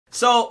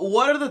So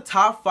what are the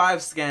top 5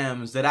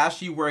 scams that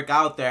actually work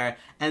out there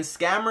and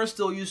scammers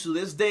still use to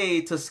this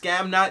day to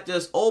scam not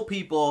just old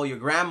people, your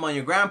grandma and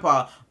your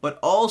grandpa, but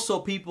also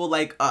people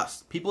like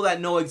us, people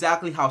that know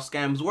exactly how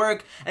scams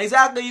work and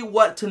exactly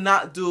what to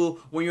not do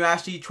when you're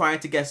actually trying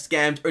to get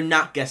scammed or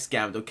not get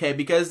scammed, okay?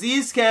 Because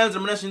these scams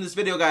I'm mentioning in this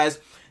video, guys,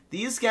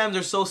 these scams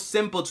are so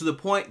simple to the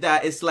point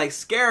that it's like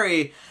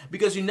scary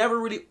because you never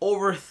really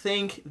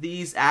overthink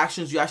these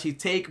actions you actually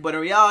take, but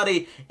in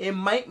reality, it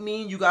might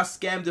mean you got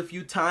scammed a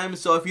few times.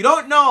 So if you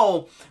don't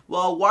know,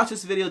 well, watch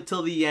this video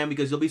till the end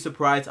because you'll be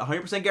surprised.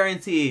 100%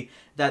 guarantee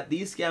that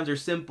these scams are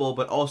simple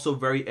but also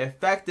very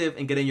effective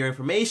in getting your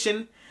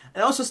information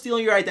and also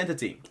stealing your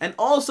identity and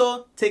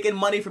also taking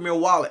money from your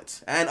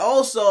wallet. And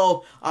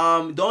also,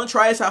 don't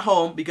try this at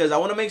home because I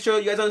want to make sure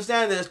you guys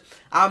understand this.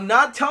 I'm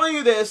not telling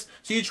you this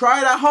so you try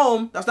it at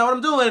home. That's not what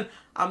I'm doing.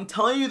 I'm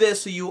telling you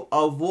this so you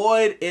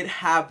avoid it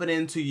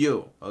happening to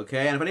you,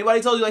 okay? And if anybody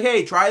tells you like,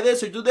 hey, try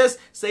this or do this,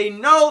 say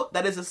no,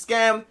 that is a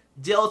scam.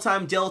 Jail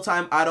time,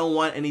 I don't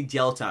want any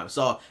jail time.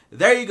 So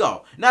there you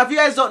go. Now, if you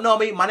guys don't know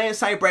me, my name is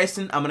Cy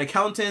Bryson. I'm an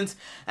accountant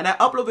and I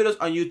upload videos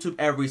on YouTube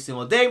every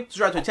single day.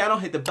 Subscribe to my channel,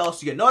 hit the bell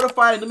so you get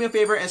notified, and do me a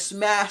favor and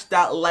smash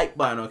that like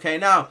button, okay?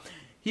 Now,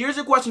 here's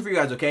a question for you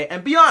guys, okay?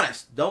 And be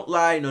honest. Don't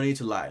lie, no need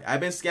to lie.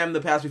 I've been scammed in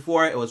the past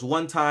before. It was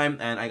one time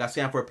and I got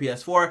scammed for a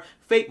PS4.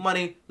 Fake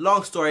money,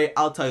 long story,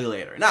 I'll tell you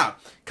later. Now,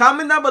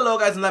 comment down below,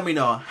 guys, and let me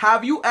know.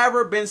 Have you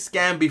ever been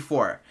scammed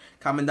before?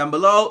 Comment down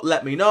below,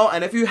 let me know.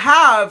 And if you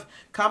have,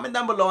 comment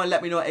down below and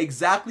let me know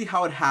exactly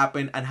how it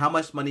happened and how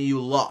much money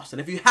you lost. And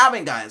if you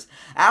haven't, guys,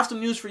 I have some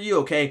news for you,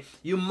 okay?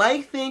 You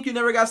might think you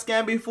never got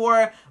scammed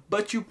before,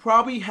 but you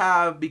probably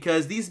have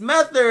because these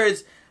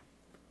methods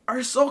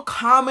are so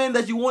common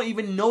that you won't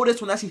even notice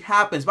when it actually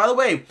happens. By the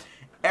way,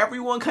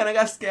 everyone kind of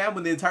got scammed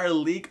when the entire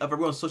leak of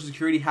everyone's social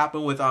security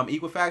happened with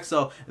Equifax.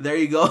 So there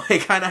you go.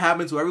 It kind of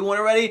happened to everyone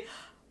already.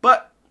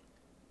 But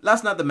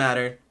that's not the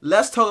matter.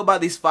 Let's talk about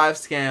these 5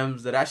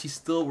 scams that actually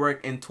still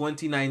work in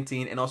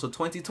 2019 and also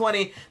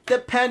 2020,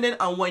 depending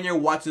on when you're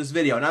watching this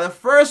video. Now, the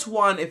first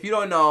one, if you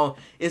don't know,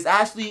 is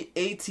actually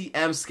ATM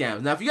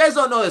scams. Now, if you guys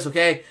don't know this,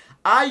 okay,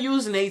 I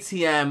use an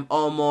ATM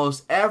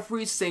almost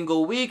every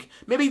single week,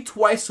 maybe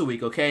twice a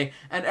week, okay?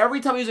 And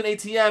every time I use an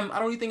ATM, I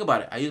don't really think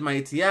about it. I use my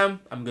ATM,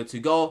 I'm good to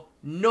go,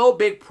 no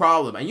big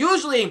problem. And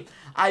usually,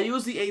 I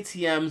use the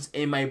ATMs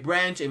in my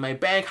branch, in my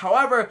bank.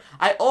 However,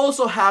 I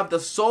also have the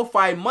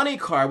SoFi money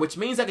card, which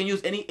means I can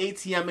use any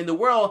ATM in the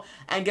world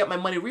and get my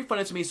money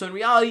refunded to me. So in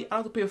reality, I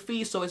don't have to pay a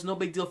fee, so it's no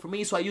big deal for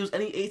me. So I use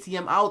any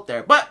ATM out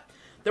there. But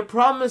the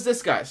problem is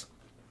this, guys.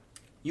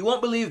 You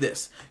won't believe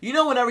this. You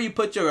know whenever you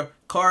put your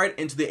card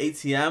into the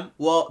ATM,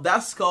 well,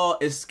 that's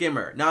called a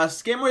skimmer. Now, a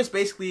skimmer is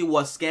basically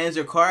what scans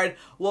your card.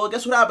 Well,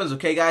 guess what happens,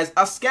 okay, guys?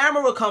 A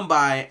scammer will come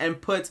by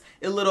and put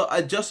a little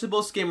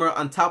adjustable skimmer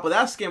on top of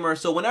that skimmer.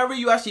 So whenever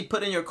you actually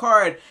put in your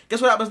card,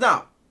 guess what happens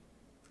now?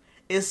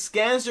 It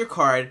scans your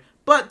card.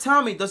 But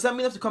tell me, does that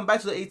mean I have to come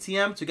back to the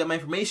ATM to get my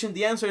information?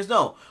 The answer is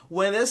no.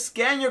 When they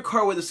scan your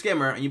card with a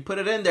skimmer and you put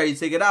it in there, you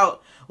take it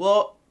out,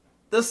 well,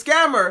 the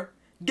scammer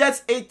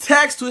gets a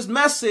text to his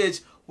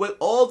message with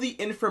all the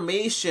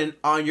information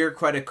on your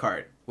credit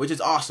card, which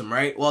is awesome,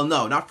 right? Well,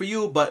 no, not for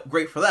you, but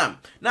great for them.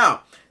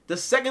 Now, the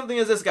second thing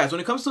is this, guys. When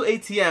it comes to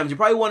ATMs, you're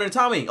probably wondering,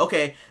 Tommy,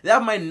 okay, they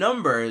have my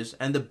numbers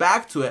and the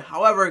back to it.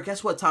 However,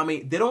 guess what,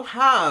 Tommy? They don't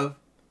have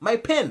my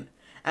PIN.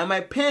 And my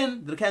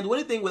PIN, they can't do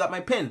anything without my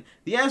PIN.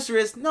 The answer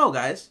is no,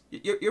 guys.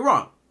 You're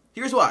wrong.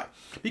 Here's why.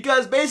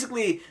 Because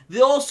basically,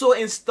 they also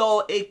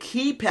install a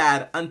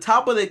keypad on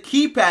top of the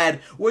keypad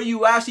where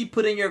you actually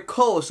put in your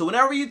code. So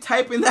whenever you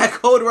type in that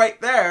code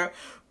right there,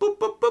 boop,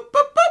 boop, boop,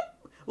 boop,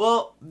 boop,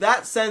 well,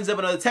 that sends them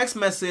another text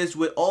message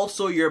with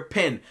also your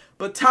PIN.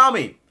 But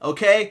Tommy,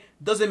 okay,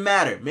 doesn't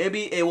matter.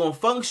 Maybe it won't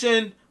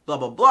function, blah,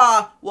 blah,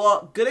 blah.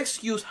 Well, good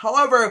excuse.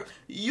 However,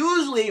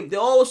 usually they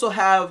also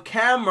have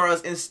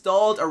cameras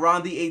installed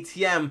around the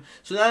ATM.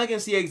 So now you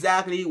can see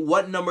exactly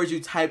what numbers you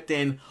typed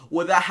in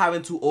without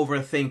having to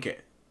overthink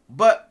it.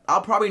 But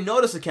I'll probably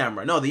notice the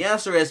camera. No, the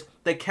answer is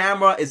the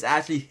camera is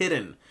actually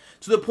hidden.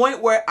 To the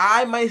point where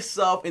I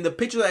myself, in the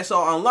picture that I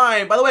saw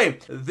online, by the way,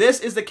 this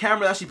is the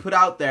camera that she put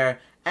out there.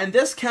 And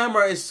this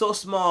camera is so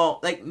small,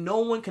 like no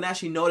one can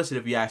actually notice it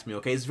if you ask me,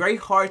 okay? It's very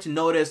hard to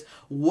notice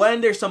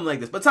when there's something like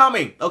this. But tell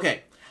me,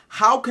 okay,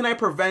 how can I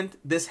prevent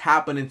this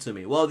happening to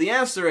me? Well, the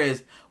answer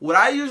is, what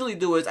I usually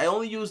do is I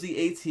only use the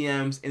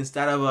ATMs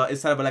instead of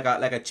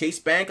like a Chase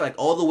Bank, like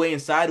all the way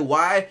inside.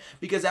 Why?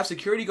 Because they have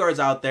security guards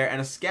out there, and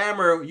a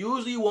scammer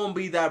usually won't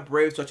be that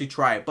brave to actually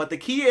try it. But the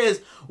key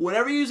is,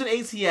 whenever you use an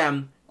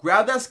ATM,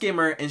 grab that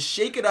skimmer and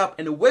shake it up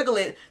and wiggle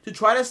it to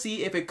try to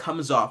see if it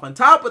comes off. On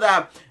top of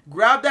that,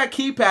 grab that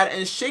keypad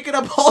and shake it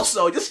up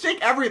also. Just shake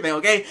everything,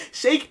 okay?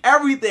 Shake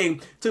everything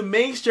to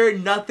make sure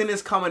nothing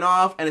is coming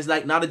off and it's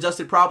like not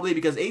adjusted properly,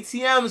 because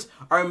ATMs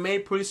are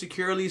made pretty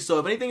securely. So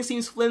if anything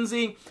seems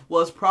flimsy,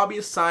 well, it's probably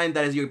a sign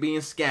that you're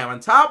being scammed. On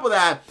top of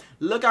that,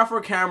 look out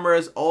for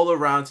cameras all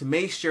around to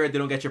make sure they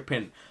don't get your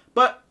PIN.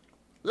 But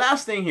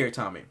last thing here,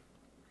 Tommy.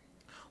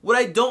 what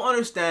I don't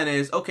understand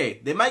is, okay,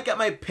 they might get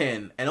my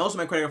PIN and also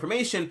my credit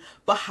information,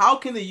 but how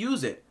can they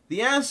use it?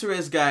 The answer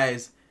is,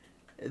 guys,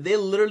 they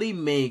literally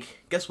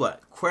make, guess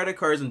what, credit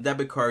cards and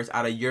debit cards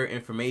out of your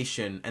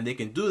information, and they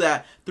can do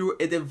that through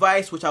a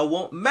device which I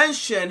won't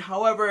mention.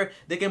 However,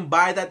 they can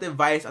buy that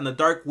device on the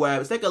dark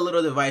web. It's like a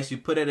little device, you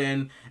put it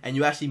in and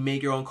you actually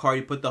make your own card,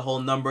 you put the whole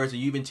numbers,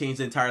 and you even change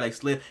the entire like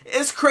slip.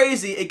 It's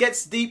crazy, it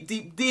gets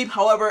deep.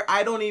 However,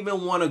 I don't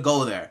even want to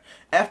go there.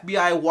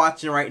 FBI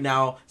watching right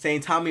now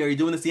saying, Tommy, are you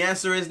doing this? The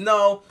answer is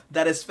no.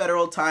 That is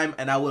federal time,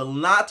 and I will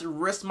not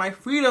risk my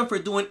freedom for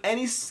doing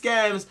any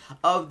scams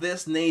of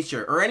this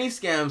nature or any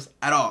scams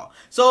at all.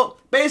 So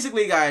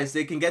basically, guys,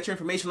 they can get your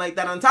information like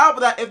that. On top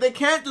of that, if they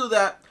can't do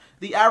that,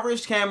 the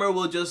average scammer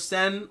will just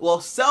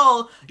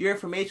sell your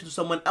information to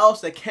someone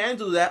else that can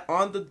do that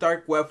on the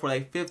dark web for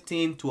like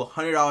 $15 to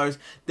 $100,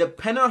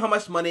 depending on how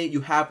much money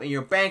you have in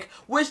your bank,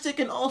 which they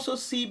can also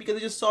see because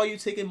they just saw you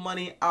taking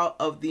money out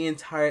of the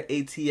entire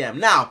ATM.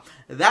 Now,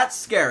 that's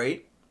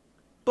scary,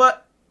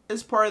 but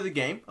it's part of the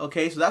game,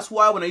 okay? So that's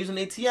why when I use an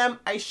ATM,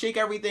 I shake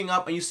everything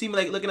up, and you see me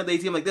like looking at the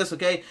ATM like this,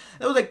 okay?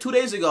 That was like 2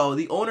 days ago.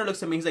 The owner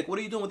looks at me, he's like, "What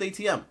are you doing with the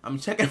ATM?" I'm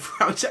checking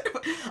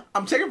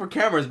for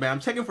cameras, man.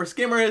 I'm checking for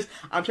Skimmers.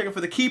 I'm checking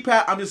for the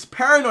keypad. I'm just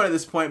paranoid at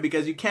this point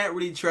because you can't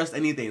really trust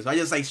anything. So I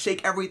just like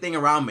shake everything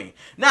around me.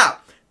 Now,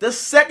 the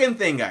second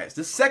thing, guys,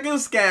 the second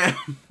scam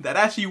that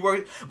actually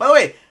works. By the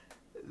way,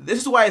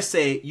 this is why I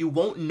say you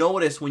won't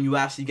notice when you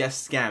actually get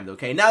scammed,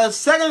 okay? Now, the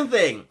second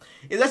thing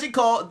is actually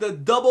called the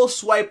double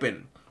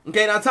swiping.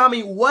 Okay, now tell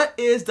me, what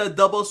is the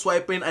double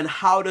swiping and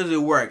how does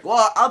it work?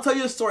 Well, I'll tell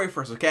you a story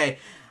first, okay?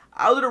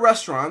 I was at a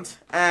restaurant,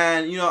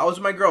 and, you know, I was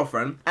with my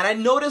girlfriend, and I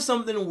noticed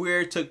something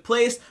weird took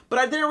place, but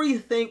I didn't really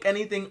think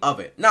anything of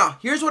it. Now,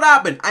 here's what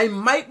happened. I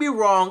might be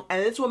wrong,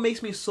 and it's what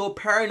makes me so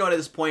paranoid at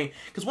this point,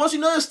 because once you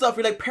know this stuff,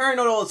 you're, like,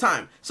 paranoid all the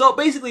time. So,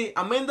 basically,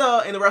 I'm in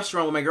the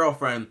restaurant with my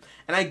girlfriend,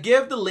 and I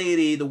give the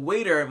lady, the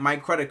waiter, my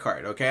credit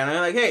card, okay? And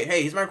I'm like,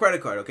 hey, here's my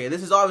credit card, okay?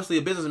 This is obviously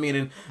a business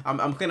meeting.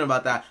 I'm thinking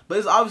about that, but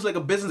it's obviously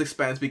like a business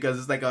expense because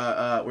it's like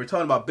we're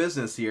talking about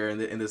business here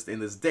in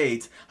this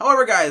date.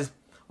 However, guys,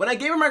 when I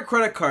gave her my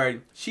credit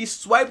card, she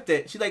swiped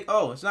it. She's like,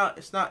 "Oh, it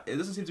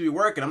doesn't seem to be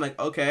working." I'm like,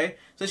 "Okay."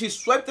 So she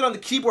swiped it on the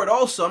keyboard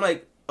also. I'm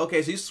like,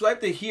 "Okay, so you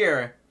swiped it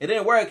here. It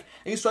didn't work,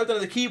 and you swiped it on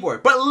the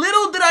keyboard." But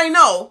little did I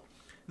know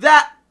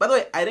that, by the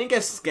way, I didn't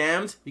get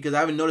scammed because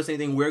I haven't noticed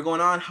anything weird going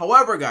on.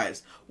 However,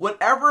 guys,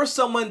 whenever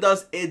someone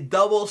does a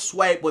double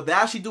swipe, what they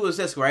actually do is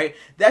this, right?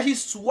 They actually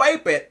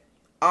swipe it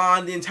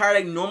on the entire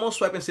like normal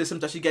swiping system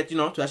to actually get, you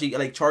know, to actually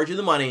like charge you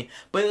the money,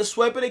 but then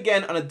swipe it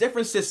again on a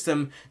different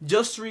system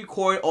just to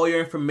record all your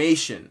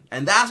information.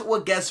 And that's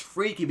what gets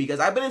freaky, because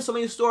I've been in so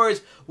many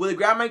stores where they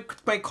grab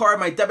my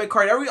card, my debit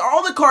card,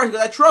 all the cards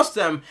because I trust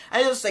them,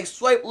 and I just like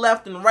swipe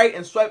left and right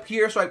and swipe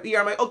here, swipe here.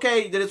 I'm like,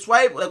 okay, did it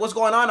swipe? Like, what's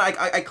going on?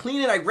 I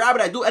clean it, I grab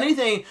it, I do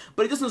anything,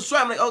 but it doesn't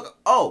swipe. I'm like,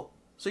 oh,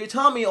 so you're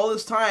telling me all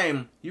this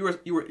time you were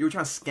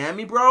trying to scam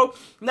me, bro?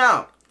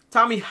 Now,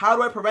 tell me, how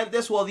do I prevent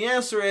this? Well, the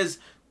answer is,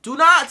 do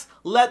not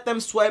let them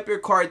swipe your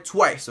card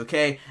twice,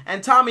 okay?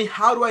 And tell me,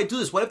 how do I do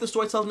this? What if the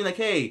store tells me like,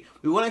 hey,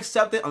 we won't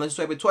accept it unless you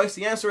swipe it twice?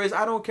 The answer is,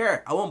 I don't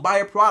care. I won't buy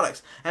your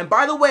products. And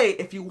by the way,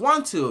 if you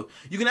want to,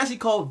 you can actually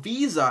call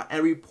Visa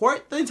and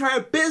report the entire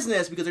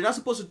business, because they're not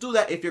supposed to do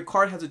that if your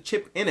card has a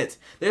chip in it.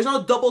 There's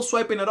no double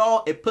swiping at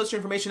all. It puts your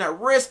information at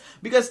risk,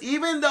 because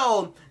even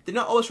though they're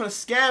not always trying to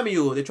scam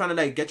you, they're trying to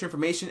like get your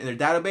information in their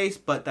database,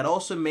 but that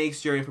also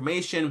makes your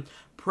information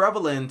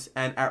prevalent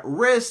and at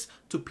risk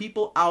to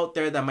people out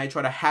there that might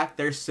try to hack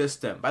their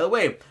system. By the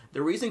way,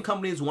 the reason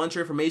companies want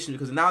your information is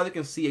because now they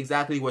can see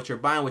exactly what you're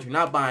buying, what you're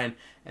not buying,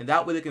 and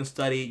that way they can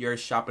study your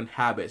shopping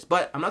habits.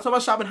 But I'm not talking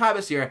about shopping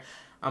habits here.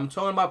 I'm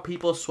talking about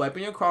people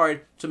swiping your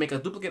card to make a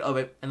duplicate of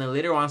it and then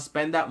later on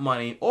spend that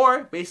money,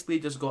 or basically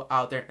just go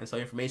out there and sell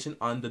information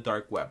on the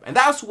dark web. And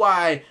that's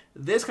why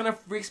this kind of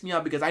freaks me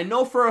out, because I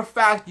know for a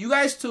fact you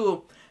guys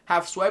too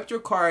have swiped your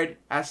card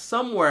at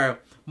somewhere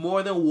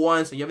more than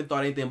once and you haven't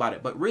thought anything about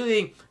it. But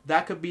really,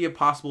 that could be a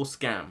possible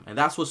scam, and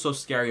that's what's so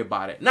scary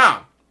about it.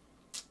 Now,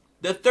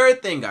 the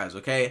third thing, guys,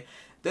 okay?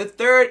 The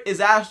third is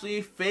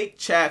actually fake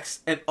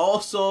checks and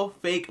also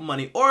fake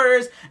money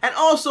orders and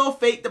also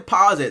fake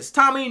deposits.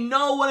 Tommy,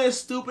 no one is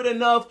stupid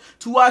enough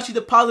to actually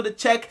deposit a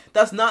check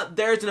that's not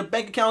theirs in a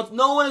bank account.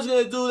 No one is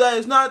going to do that.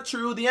 It's not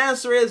true. The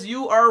answer is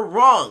you are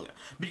wrong,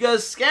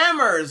 because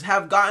scammers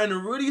have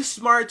gotten really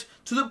smart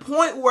to the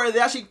point where they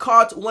actually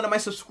caught one of my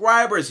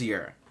subscribers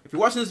here. If you're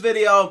watching this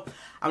video,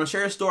 I'm going to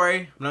share a story.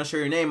 I'm not going to share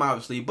your name,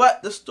 obviously,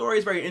 but the story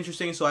is very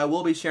interesting, so I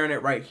will be sharing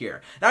it right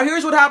here. Now,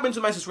 here's what happened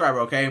to my subscriber,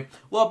 okay?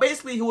 Well,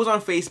 basically, he was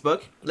on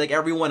Facebook, like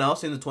everyone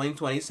else in the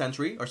 2020th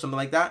century, or something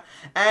like that,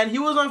 and he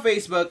was on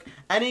Facebook,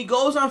 and he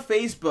goes on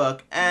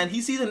Facebook, and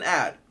he sees an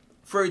ad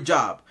for a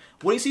job.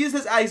 When he sees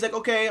this ad, he's like,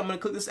 okay, I'm going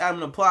to click this ad, I'm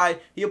going to apply.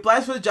 He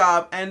applies for the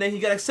job, and then he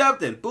got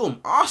accepted. Boom,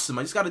 awesome,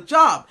 I just got a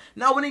job.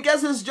 Now, when he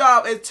gets this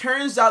job, it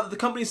turns out that the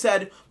company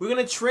said, we're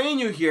going to train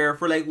you here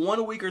for like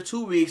 1 week or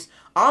 2 weeks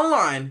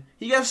online.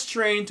 He gets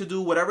trained to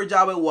do whatever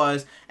job it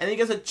was, and he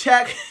gets a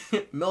check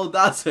mailed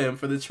out to him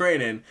for the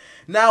training.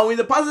 Now, when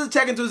he deposits the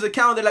check into his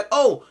account, they're like,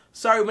 oh,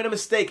 sorry, we made a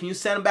mistake. Can you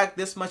send back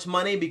this much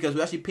money because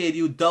we actually paid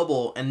you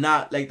double and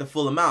not like the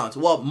full amount?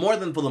 Well, more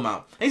than full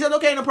amount. And he said,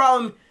 okay, no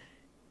problem.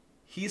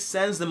 He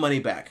sends the money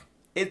back.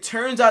 It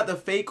turns out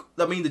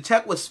the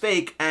check was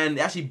fake and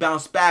it actually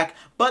bounced back,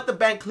 but the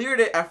bank cleared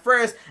it at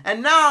first,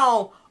 and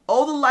now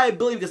all the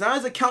liability, because now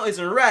his account is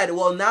in red,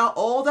 well, now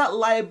all that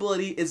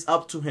liability is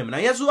up to him. Now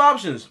he has two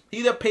options. He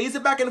either pays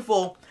it back in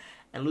full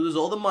and loses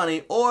all the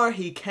money, or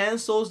he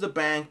cancels the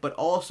bank but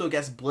also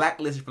gets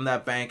blacklisted from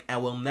that bank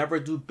and will never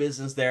do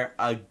business there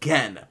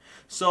again.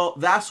 So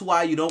that's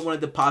why you don't want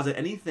to deposit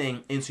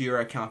anything into your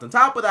account. On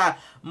top of that,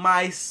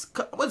 my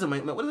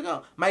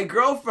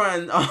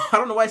girlfriend, I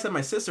don't know why I said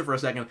my sister for a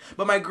second,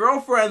 but my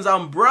girlfriend's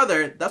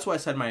brother, that's why I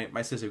said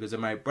my sister, because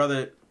my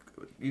brother,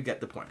 you get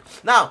the point.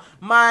 Now,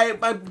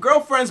 my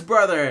girlfriend's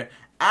brother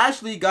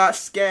actually got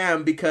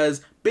scammed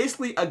because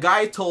basically a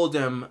guy told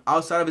him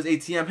outside of his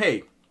ATM,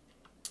 hey,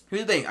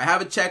 here's the thing, I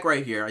have a check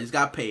right here, I just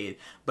got paid,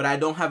 but I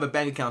don't have a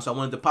bank account, so I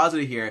want to deposit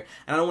it here,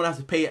 and I don't want to have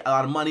to pay a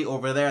lot of money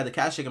over there at the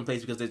cash checking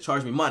place because they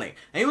charge me money.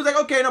 And he was like,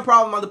 okay, no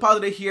problem, I'll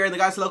deposit it here, and the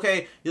guy said,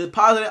 okay, you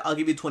deposit it, I'll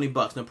give you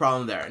 $20, no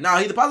problem there. Now,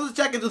 he deposits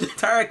the check into the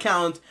entire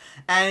account,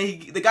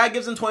 and the guy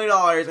gives him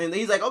 $20, and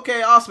he's like,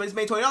 okay, awesome, I just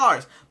made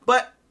 $20.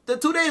 But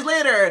 2 days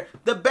later,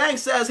 the bank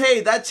says,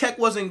 hey, that check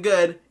wasn't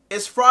good,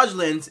 it's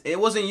fraudulent, it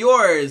wasn't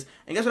yours,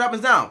 and guess what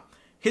happens now?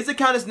 His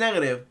account is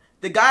negative.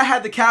 The guy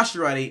had the cash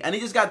already, and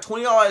he just got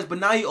 $20, but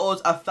now he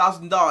owes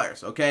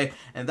 $1,000, okay?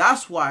 And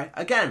that's why,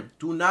 again,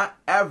 do not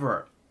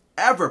ever,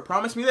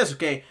 promise me this,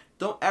 okay?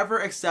 Don't ever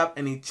accept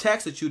any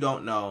checks that you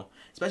don't know,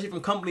 especially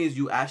from companies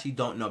you actually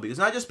don't know. Because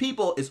not just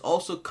people, it's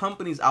also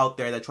companies out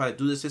there that try to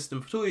do the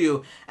system to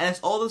you, and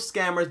it's all the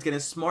scammers getting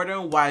smarter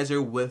and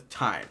wiser with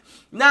time.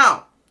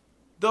 Now,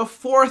 the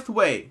fourth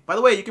way, by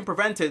the way, you can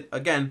prevent it,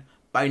 again,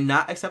 by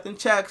not accepting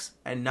checks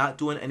and not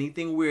doing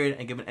anything weird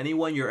and giving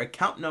anyone your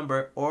account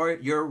number or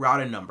your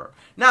routing number.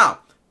 Now,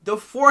 the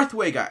fourth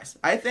way, guys,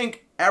 I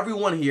think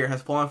everyone here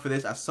has fallen for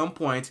this at some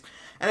point,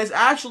 and it's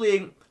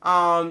actually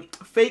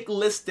fake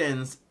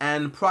listings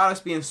and products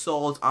being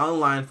sold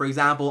online, for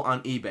example,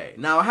 on eBay.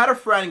 Now, I had a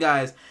friend,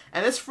 guys,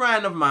 and this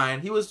friend of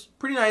mine, he was a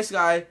pretty nice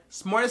guy,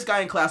 smartest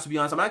guy in class, to be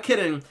honest, I'm not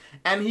kidding,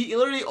 and he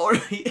literally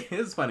ordered,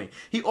 it's funny,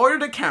 he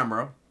ordered a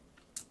camera.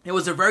 It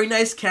was a very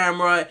nice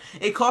camera.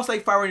 It cost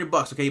like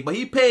 $500, okay? But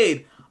he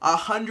paid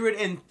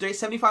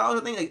 $175, I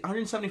think, like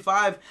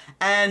 $175.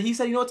 And he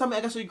said, you know what, Tommy,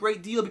 I got you a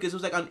great deal because it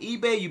was like on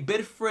eBay, you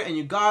bid for it and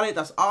you got it.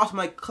 That's awesome.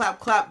 Like, clap,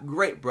 clap,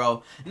 great,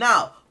 bro.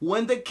 Now,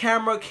 when the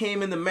camera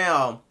came in the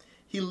mail,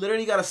 he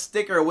literally got a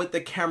sticker with the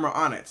camera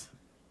on it.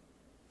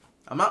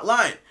 I'm not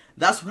lying.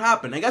 That's what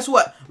happened. And guess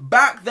what?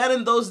 Back then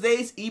in those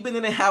days, eBay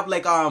didn't have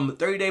like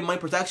 30-day money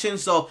protection.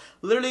 So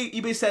literally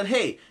eBay said,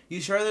 hey,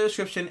 you share the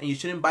description and you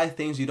shouldn't buy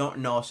things you don't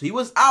know. So he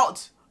was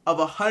out of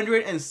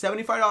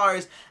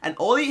 $175 and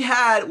all he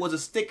had was a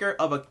sticker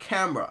of a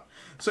camera.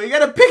 So you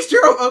got a picture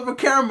of a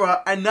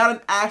camera and not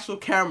an actual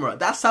camera.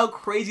 That's how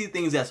crazy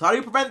things are. So how do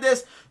you prevent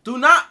this? Do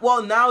not,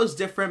 well, now it's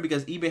different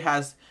because eBay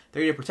has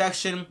 30-day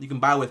protection. You can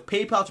buy with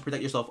PayPal to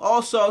protect yourself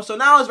also. So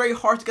now it's very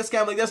hard to get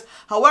scammed like this.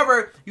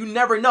 However, you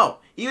never know.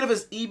 Even if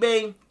it's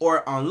eBay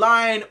or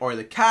online or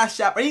the Cash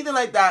App or anything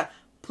like that,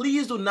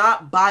 please do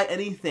not buy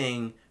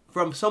anything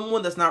from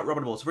someone that's not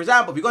reputable. So for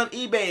example, if you go on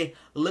eBay,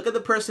 look at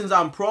the person's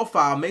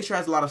profile, make sure it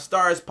has a lot of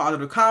stars,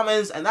 positive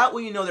comments, and that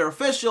way you know they're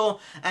official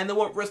and they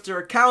won't risk their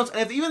accounts.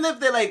 And even if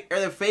they're like, are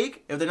they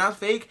fake? If they're not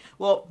fake,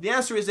 well, the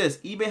answer is this.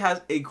 eBay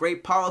has a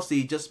great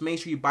policy. Just make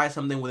sure you buy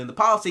something within the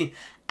policy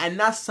and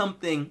not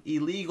something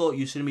illegal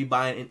you shouldn't be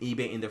buying in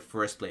eBay in the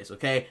first place,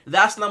 okay?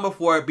 That's number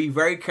 4. Be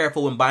very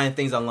careful when buying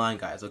things online,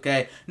 guys,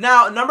 okay?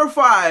 Now, number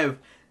 5,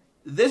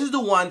 this is the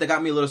one that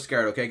got me a little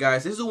scared, okay,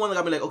 guys? This is the one that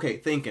got me like, okay,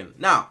 thinking.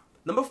 Now,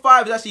 number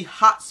 5 is actually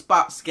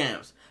hotspot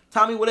scams.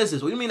 Tell me, what is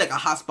this? What do you mean like a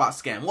hotspot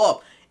scam?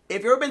 Well,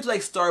 if you've ever been to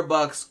like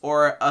Starbucks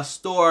or a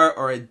store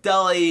or a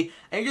deli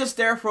and you're just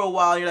there for a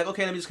while and you're like,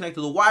 okay, let me just connect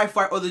to the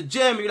Wi-Fi, or the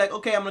gym, you're like,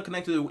 okay, I'm going to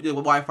connect to the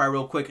Wi-Fi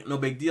real quick, no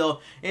big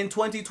deal. In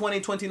 2020,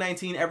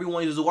 2019,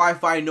 everyone uses the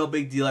Wi-Fi, no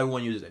big deal,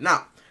 everyone uses it.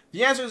 Now,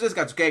 the answer is this,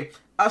 guys, okay?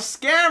 A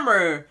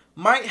scammer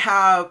might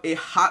have a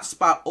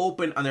hotspot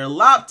open on their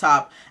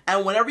laptop,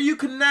 and whenever you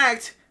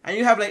connect and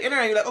you have like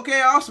internet, you're like,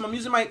 okay, awesome, I'm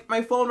using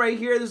my phone right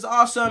here, this is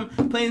awesome,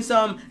 playing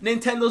some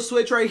Nintendo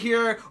Switch right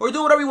here, or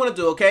do whatever you want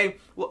to do, okay?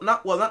 Well,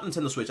 not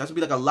Nintendo Switch, that should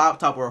be like a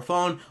laptop or a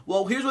phone.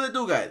 Well, here's what they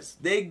do, guys.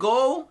 They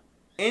go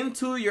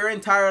into your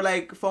entire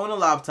like phone or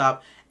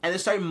laptop and they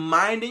start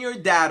mining your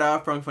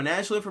data from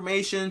financial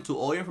information to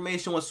all your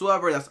information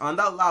whatsoever that's on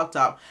that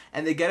laptop,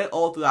 and they get it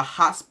all through the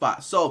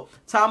hotspot. So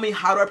tell me,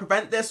 how do I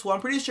prevent this? Well,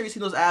 I'm pretty sure you've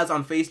seen those ads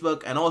on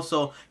Facebook and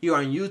also here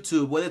on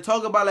YouTube where they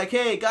talk about like,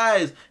 hey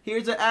guys,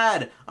 here's an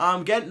ad,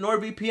 get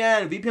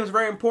NordVPN, VPN is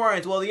very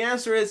important. Well, the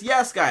answer is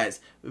yes,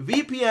 guys,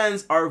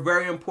 VPNs are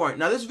very important.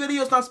 Now, this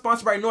video is not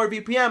sponsored by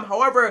NordVPN,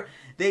 however,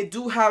 they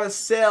do have a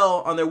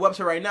sale on their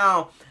website right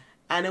now,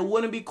 and it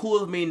wouldn't be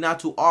cool of me not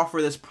to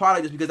offer this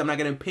product just because I'm not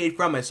getting paid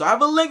from it. So I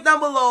have a link down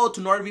below to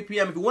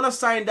NordVPN. If you want to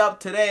sign up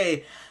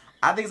today,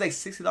 I think it's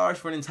like $60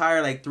 for an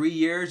entire like 3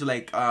 years, or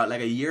like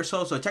a year or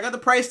so. So check out the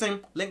pricing,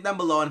 link down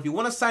below. And if you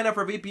want to sign up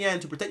for a VPN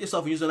to protect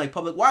yourself using like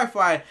public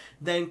Wi-Fi,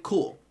 then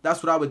cool.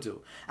 That's what I would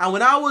do. And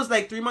when I was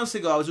like 3 months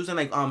ago, I was using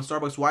like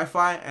Starbucks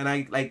Wi-Fi, and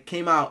I like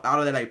came out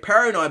of that like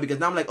paranoid, because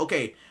now I'm like,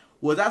 okay,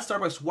 was that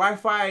Starbucks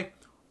Wi-Fi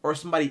or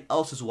somebody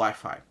else's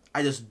Wi-Fi?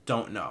 I just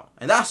don't know.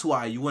 And that's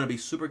why you want to be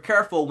super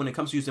careful when it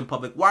comes to using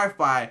public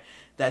Wi-Fi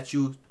that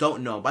you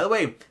don't know. By the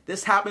way,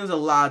 this happens a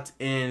lot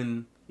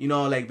in, you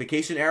know, like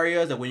vacation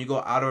areas, that when you go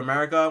out of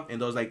America, in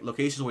those like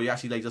locations where you're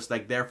actually like just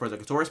like there for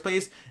like a tourist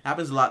place, it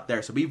happens a lot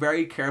there. So be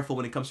very careful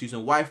when it comes to using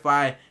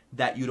Wi-Fi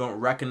that you don't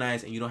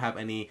recognize and you don't have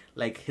any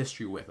like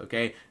history with,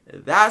 okay?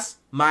 That's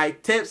my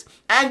tips,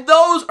 and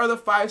those are the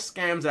 5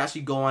 scams that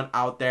actually go on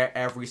out there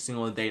every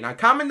single day. Now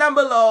comment down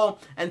below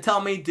and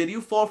tell me, did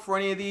you fall for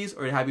any of these,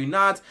 or have you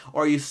not?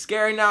 Or are you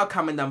scared now?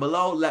 Comment down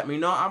below, let me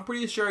know. I'm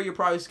pretty sure you're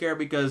probably scared,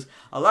 because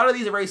a lot of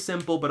these are very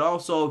simple but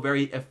also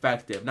very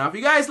effective. Now if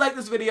you guys like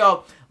this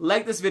video,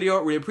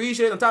 really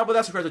appreciate it. On top of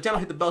that, subscribe to the channel,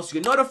 hit the bell so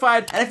you get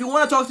notified. And if you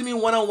want to talk to me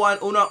one-on-one,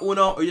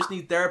 uno, or you just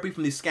need therapy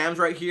from these scams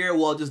right here,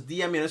 well, just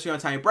DM me on Instagram,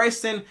 Tiny Bryson.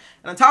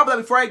 And on top of that,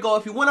 before I go,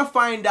 if you want to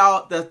find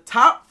out the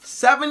top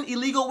 7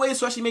 illegal ways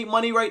to actually make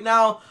money right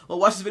now, well,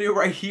 watch this video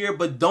right here,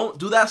 but don't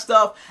do that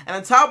stuff. And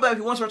on top of that, if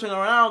you want to start turning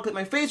around, click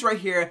my face right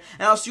here,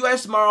 and I'll see you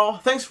guys tomorrow.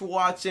 Thanks for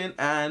watching,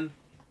 and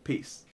peace.